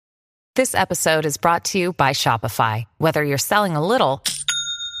This episode is brought to you by Shopify. Whether you're selling a little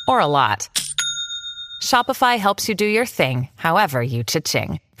or a lot, Shopify helps you do your thing, however you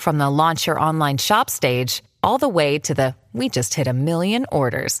cha-ching. From the launch your online shop stage, all the way to the we just hit 1 million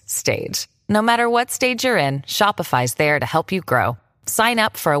orders stage. No matter what stage you're in, Shopify's there to help you grow. Sign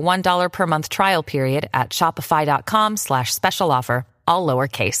up for a $1 per month trial period at shopify.com/special offer, all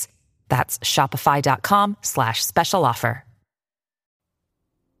lowercase. That's shopify.com/special offer.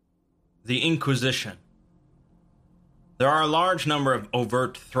 The Inquisition. There are a large number of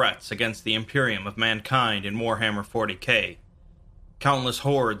overt threats against the Imperium of mankind in Warhammer 40k. Countless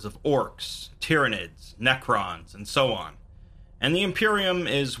hordes of orcs, Tyranids, Necrons, and so on. And the Imperium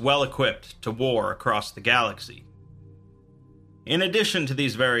is well equipped to war across the galaxy. In addition to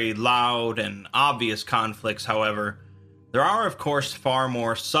these very loud and obvious conflicts, however, there are of course far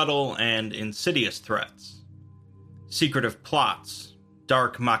more subtle and insidious threats. Secretive plots,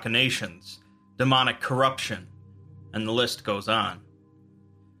 dark machinations, demonic corruption, and the list goes on.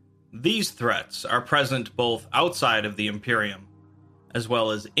 These threats are present both outside of the Imperium, as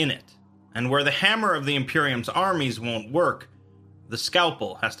well as in it, and where the hammer of the Imperium's armies won't work, the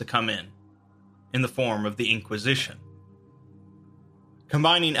scalpel has to come in the form of the Inquisition.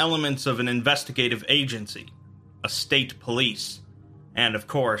 Combining elements of an investigative agency, a state police, and of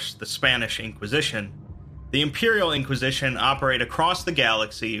course the Spanish Inquisition, the Imperial Inquisition operate across the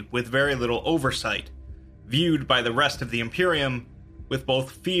galaxy with very little oversight, viewed by the rest of the Imperium with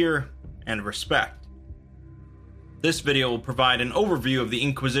both fear and respect. This video will provide an overview of the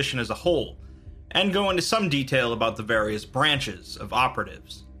Inquisition as a whole, and go into some detail about the various branches of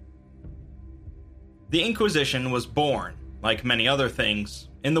operatives. The Inquisition was born, like many other things,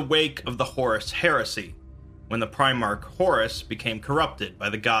 in the wake of the Horus Heresy, when the Primarch Horus became corrupted by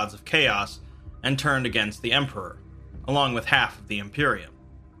the gods of chaos and turned against the Emperor, along with half of the Imperium.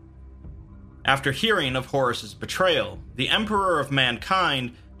 After hearing of Horus's betrayal, the Emperor of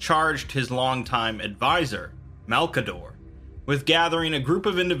Mankind charged his longtime advisor, Malcador, with gathering a group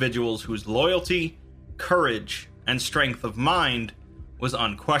of individuals whose loyalty, courage, and strength of mind was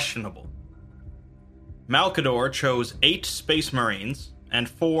unquestionable. Malcador chose 8 Space Marines and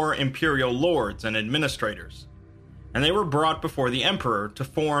 4 Imperial Lords and Administrators, and they were brought before the Emperor to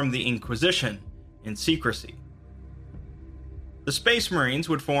form the Inquisition in secrecy. The Space Marines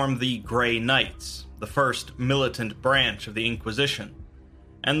would form the Grey Knights, the first militant branch of the Inquisition,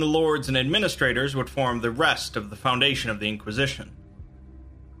 and the Lords and Administrators would form the rest of the foundation of the Inquisition.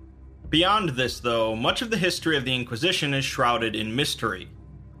 Beyond this, though, much of the history of the Inquisition is shrouded in mystery,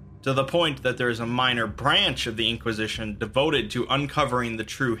 to the point that there is a minor branch of the Inquisition devoted to uncovering the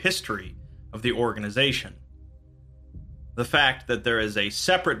true history of the organization. The fact that there is a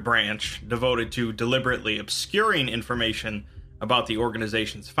separate branch devoted to deliberately obscuring information about the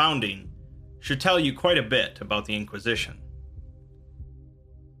organization's founding should tell you quite a bit about the Inquisition.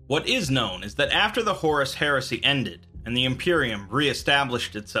 What is known is that after the Horus Heresy ended and the Imperium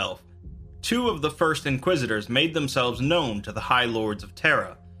re-established itself, 2 of the first Inquisitors made themselves known to the High Lords of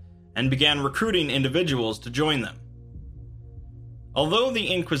Terra and began recruiting individuals to join them. Although the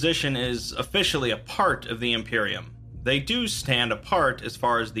Inquisition is officially a part of the Imperium, they do stand apart as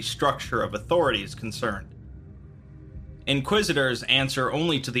far as the structure of authority is concerned. Inquisitors answer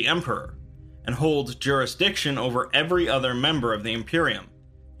only to the Emperor, and hold jurisdiction over every other member of the Imperium,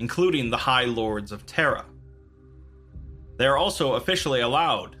 including the High Lords of Terra. They are also officially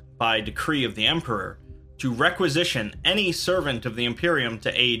allowed, by decree of the Emperor, to requisition any servant of the Imperium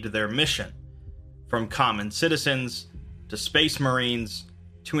to aid their mission, from common citizens, to Space Marines,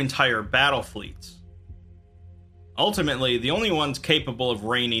 to entire battle fleets. Ultimately, the only ones capable of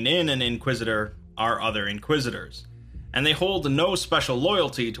reining in an Inquisitor are other Inquisitors, and they hold no special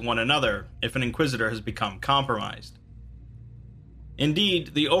loyalty to one another if an Inquisitor has become compromised.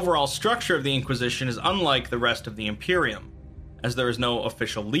 Indeed, the overall structure of the Inquisition is unlike the rest of the Imperium, as there is no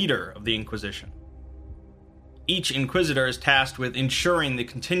official leader of the Inquisition. Each Inquisitor is tasked with ensuring the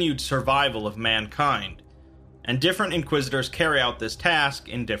continued survival of mankind, and different Inquisitors carry out this task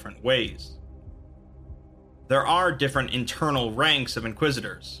in different ways. There are different internal ranks of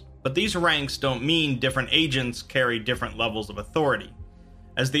Inquisitors, but these ranks don't mean different agents carry different levels of authority,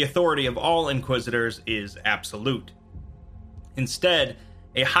 as the authority of all Inquisitors is absolute. Instead,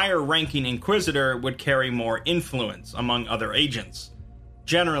 a higher-ranking Inquisitor would carry more influence among other agents,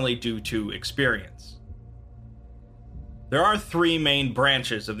 generally due to experience. There are 3 main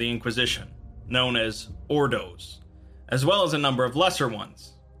branches of the Inquisition, known as Ordos, as well as a number of lesser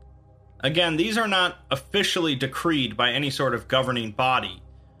ones. Again, these are not officially decreed by any sort of governing body,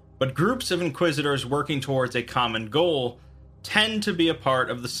 but groups of Inquisitors working towards a common goal, tend to be a part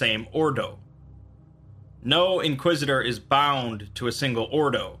of the same Ordo. No Inquisitor is bound to a single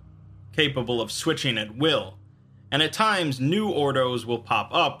Ordo, capable of switching at will, and at times new Ordos will pop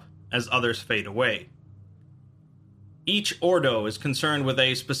up as others fade away. Each Ordo is concerned with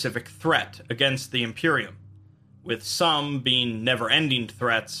a specific threat against the Imperium, with some being never-ending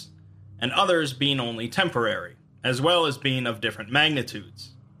threats, and others being only temporary, as well as being of different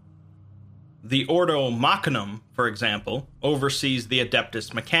magnitudes. The Ordo Machinum, for example, oversees the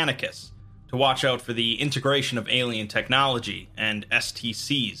Adeptus Mechanicus, to watch out for the integration of alien technology and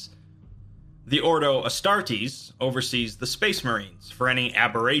STCs. The Ordo Astartes oversees the Space Marines for any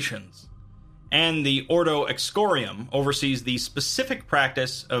aberrations, and the Ordo Excorium oversees the specific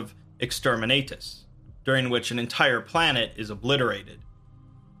practice of exterminatus, during which an entire planet is obliterated.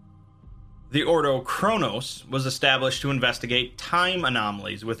 The Ordo Chronos was established to investigate time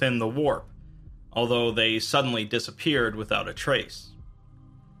anomalies within the warp, although they suddenly disappeared without a trace.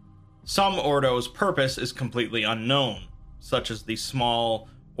 Some Ordo's purpose is completely unknown, such as the small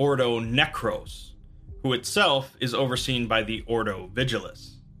Ordo Necros, who itself is overseen by the Ordo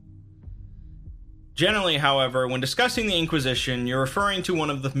Vigilis. Generally, however, when discussing the Inquisition, you're referring to one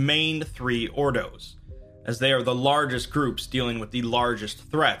of the main three Ordos, as they are the largest groups dealing with the largest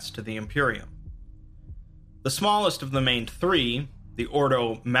threats to the Imperium. The smallest of the main three, the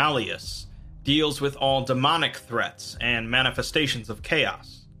Ordo Malleus, deals with all demonic threats and manifestations of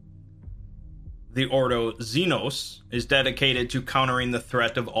chaos. The Ordo Xenos is dedicated to countering the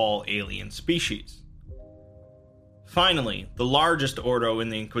threat of all alien species. Finally, the largest Ordo in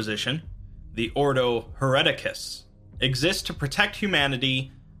the Inquisition, the Ordo Hereticus, exists to protect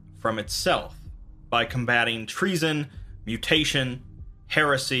humanity from itself by combating treason, mutation,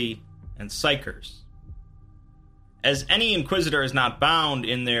 heresy, and psychers. As any Inquisitor is not bound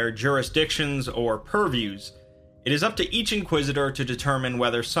in their jurisdictions or purviews, it is up to each Inquisitor to determine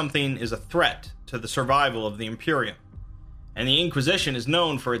whether something is a threat to the survival of the Imperium, and the Inquisition is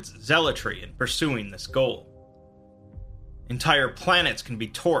known for its zealotry in pursuing this goal. Entire planets can be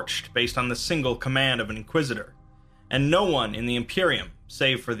torched based on the single command of an Inquisitor, and no one in the Imperium,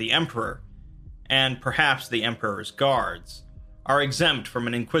 save for the Emperor, and perhaps the Emperor's guards, are exempt from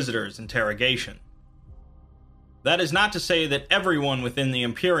an Inquisitor's interrogation. That is not to say that everyone within the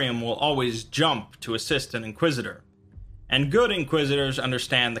Imperium will always jump to assist an Inquisitor, and good Inquisitors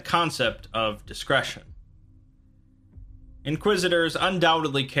understand the concept of discretion. Inquisitors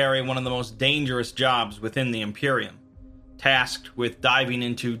undoubtedly carry one of the most dangerous jobs within the Imperium, tasked with diving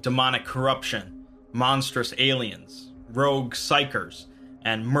into demonic corruption, monstrous aliens, rogue psychers,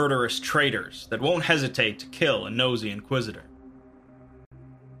 and murderous traitors that won't hesitate to kill a nosy Inquisitor.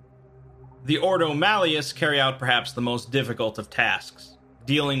 The Ordo Malleus carry out perhaps the most difficult of tasks,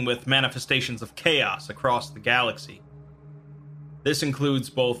 dealing with manifestations of chaos across the galaxy. This includes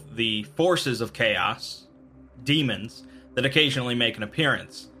both the forces of chaos, demons, that occasionally make an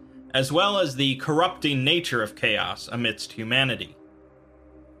appearance, as well as the corrupting nature of chaos amidst humanity.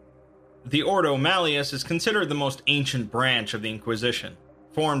 The Ordo Malleus is considered the most ancient branch of the Inquisition,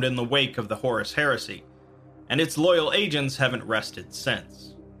 formed in the wake of the Horus Heresy, and its loyal agents haven't rested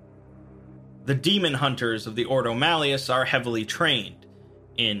since. The demon hunters of the Ordo Malleus are heavily trained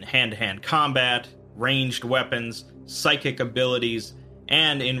in hand-to-hand combat, ranged weapons, psychic abilities,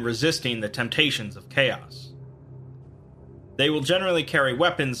 and in resisting the temptations of chaos. They will generally carry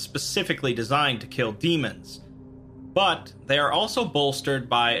weapons specifically designed to kill demons, but they are also bolstered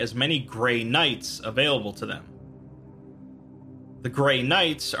by as many Grey Knights available to them. The Grey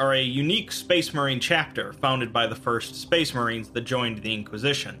Knights are a unique Space Marine chapter founded by the first Space Marines that joined the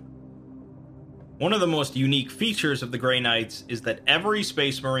Inquisition. One of the most unique features of the Grey Knights is that every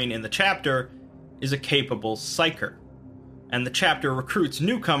Space Marine in the chapter is a capable psyker, and the chapter recruits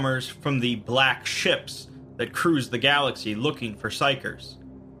newcomers from the black ships that cruise the galaxy looking for psychers.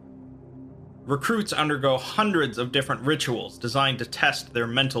 Recruits undergo hundreds of different rituals designed to test their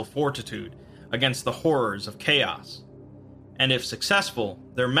mental fortitude against the horrors of chaos, and if successful,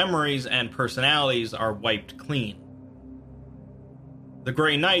 their memories and personalities are wiped clean. The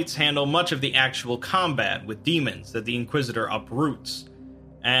Grey Knights handle much of the actual combat with demons that the Inquisitor uproots,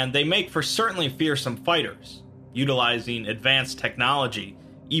 and they make for certainly fearsome fighters, utilizing advanced technology,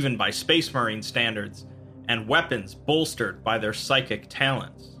 even by Space Marine standards, and weapons bolstered by their psychic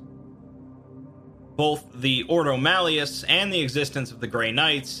talents. Both the Ordo Malleus and the existence of the Grey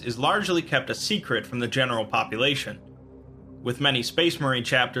Knights is largely kept a secret from the general population, with many Space Marine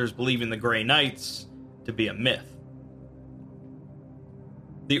chapters believing the Grey Knights to be a myth.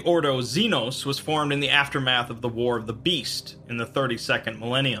 The Ordo Xenos was formed in the aftermath of the War of the Beast in the 32nd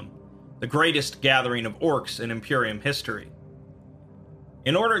millennium, the greatest gathering of orcs in Imperium history.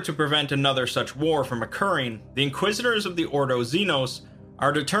 In order to prevent another such war from occurring, the Inquisitors of the Ordo Xenos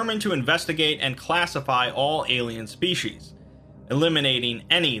are determined to investigate and classify all alien species, eliminating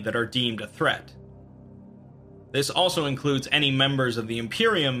any that are deemed a threat. This also includes any members of the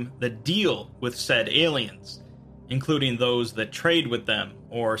Imperium that deal with said aliens, including those that trade with them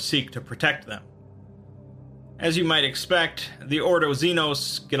or seek to protect them. As you might expect, the Ordo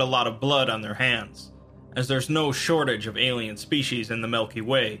Xenos get a lot of blood on their hands, as there's no shortage of alien species in the Milky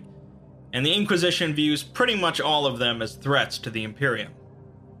Way, and the Inquisition views pretty much all of them as threats to the Imperium.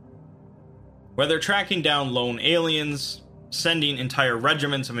 Whether tracking down lone aliens, sending entire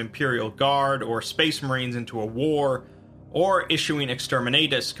regiments of Imperial Guard or Space Marines into a war, or issuing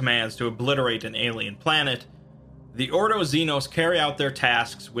exterminatus commands to obliterate an alien planet, the Ordo Xenos carry out their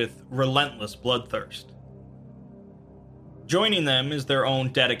tasks with relentless bloodthirst. Joining them is their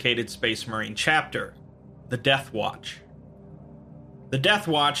own dedicated Space Marine chapter, the Death Watch. The Death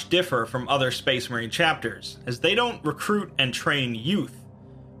Watch differ from other Space Marine chapters, as they don't recruit and train youth,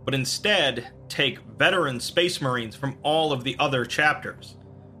 but instead take veteran Space Marines from all of the other chapters,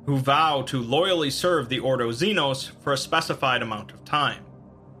 who vow to loyally serve the Ordo Xenos for a specified amount of time.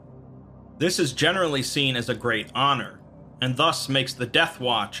 This is generally seen as a great honor, and thus makes the Death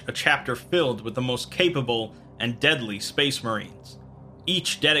Watch a chapter filled with the most capable and deadly Space Marines,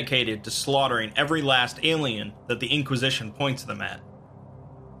 each dedicated to slaughtering every last alien that the Inquisition points them at.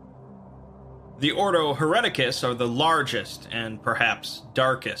 The Ordo Hereticus are the largest and perhaps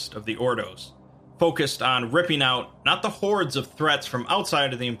darkest of the Ordos, focused on ripping out not the hordes of threats from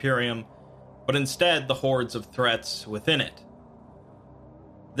outside of the Imperium, but instead the hordes of threats within it.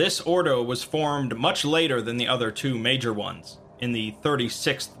 This Ordo was formed much later than the other two major ones, in the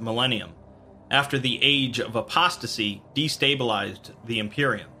 36th millennium, after the Age of Apostasy destabilized the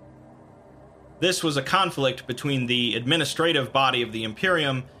Imperium. This was a conflict between the administrative body of the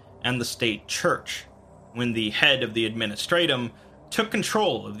Imperium and the state church, when the head of the administratum took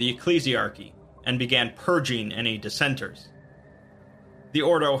control of the ecclesiarchy and began purging any dissenters. The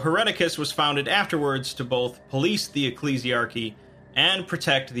Ordo Hereticus was founded afterwards to both police the ecclesiarchy and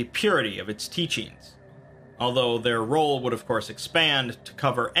protect the purity of its teachings, although their role would of course expand to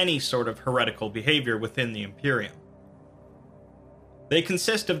cover any sort of heretical behavior within the Imperium. They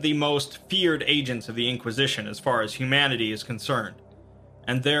consist of the most feared agents of the Inquisition as far as humanity is concerned,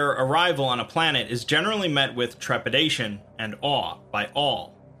 and their arrival on a planet is generally met with trepidation and awe by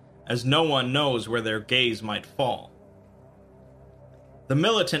all, as no one knows where their gaze might fall. The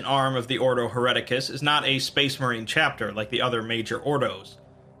militant arm of the Ordo Hereticus is not a Space Marine chapter like the other major Ordos,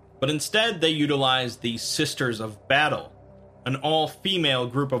 but instead they utilize the Sisters of Battle, an all-female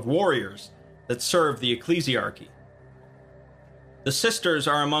group of warriors that serve the ecclesiarchy. The Sisters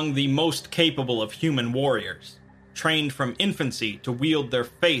are among the most capable of human warriors, trained from infancy to wield their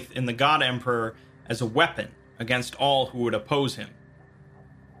faith in the God Emperor as a weapon against all who would oppose him.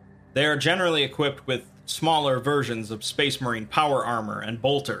 They are generally equipped with smaller versions of Space Marine power armor and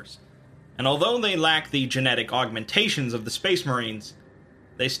bolters, and although they lack the genetic augmentations of the Space Marines,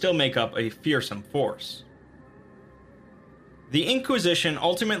 they still make up a fearsome force. The Inquisition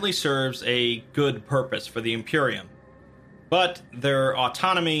ultimately serves a good purpose for the Imperium, but their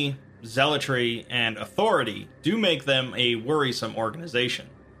autonomy, zealotry, and authority do make them a worrisome organization.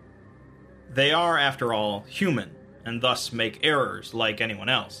 They are, after all, human, and thus make errors like anyone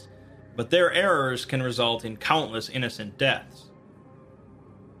else, but their errors can result in countless innocent deaths.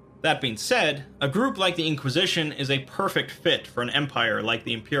 That being said, a group like the Inquisition is a perfect fit for an empire like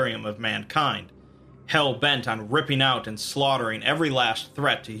the Imperium of Mankind, hell-bent on ripping out and slaughtering every last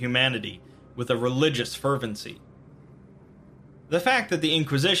threat to humanity with a religious fervency. The fact that the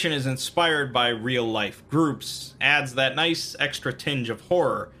Inquisition is inspired by real-life groups adds that nice extra tinge of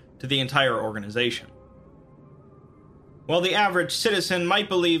horror to the entire organization. While the average citizen might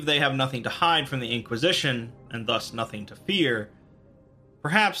believe they have nothing to hide from the Inquisition, and thus nothing to fear,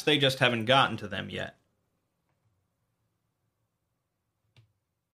 perhaps they just haven't gotten to them yet.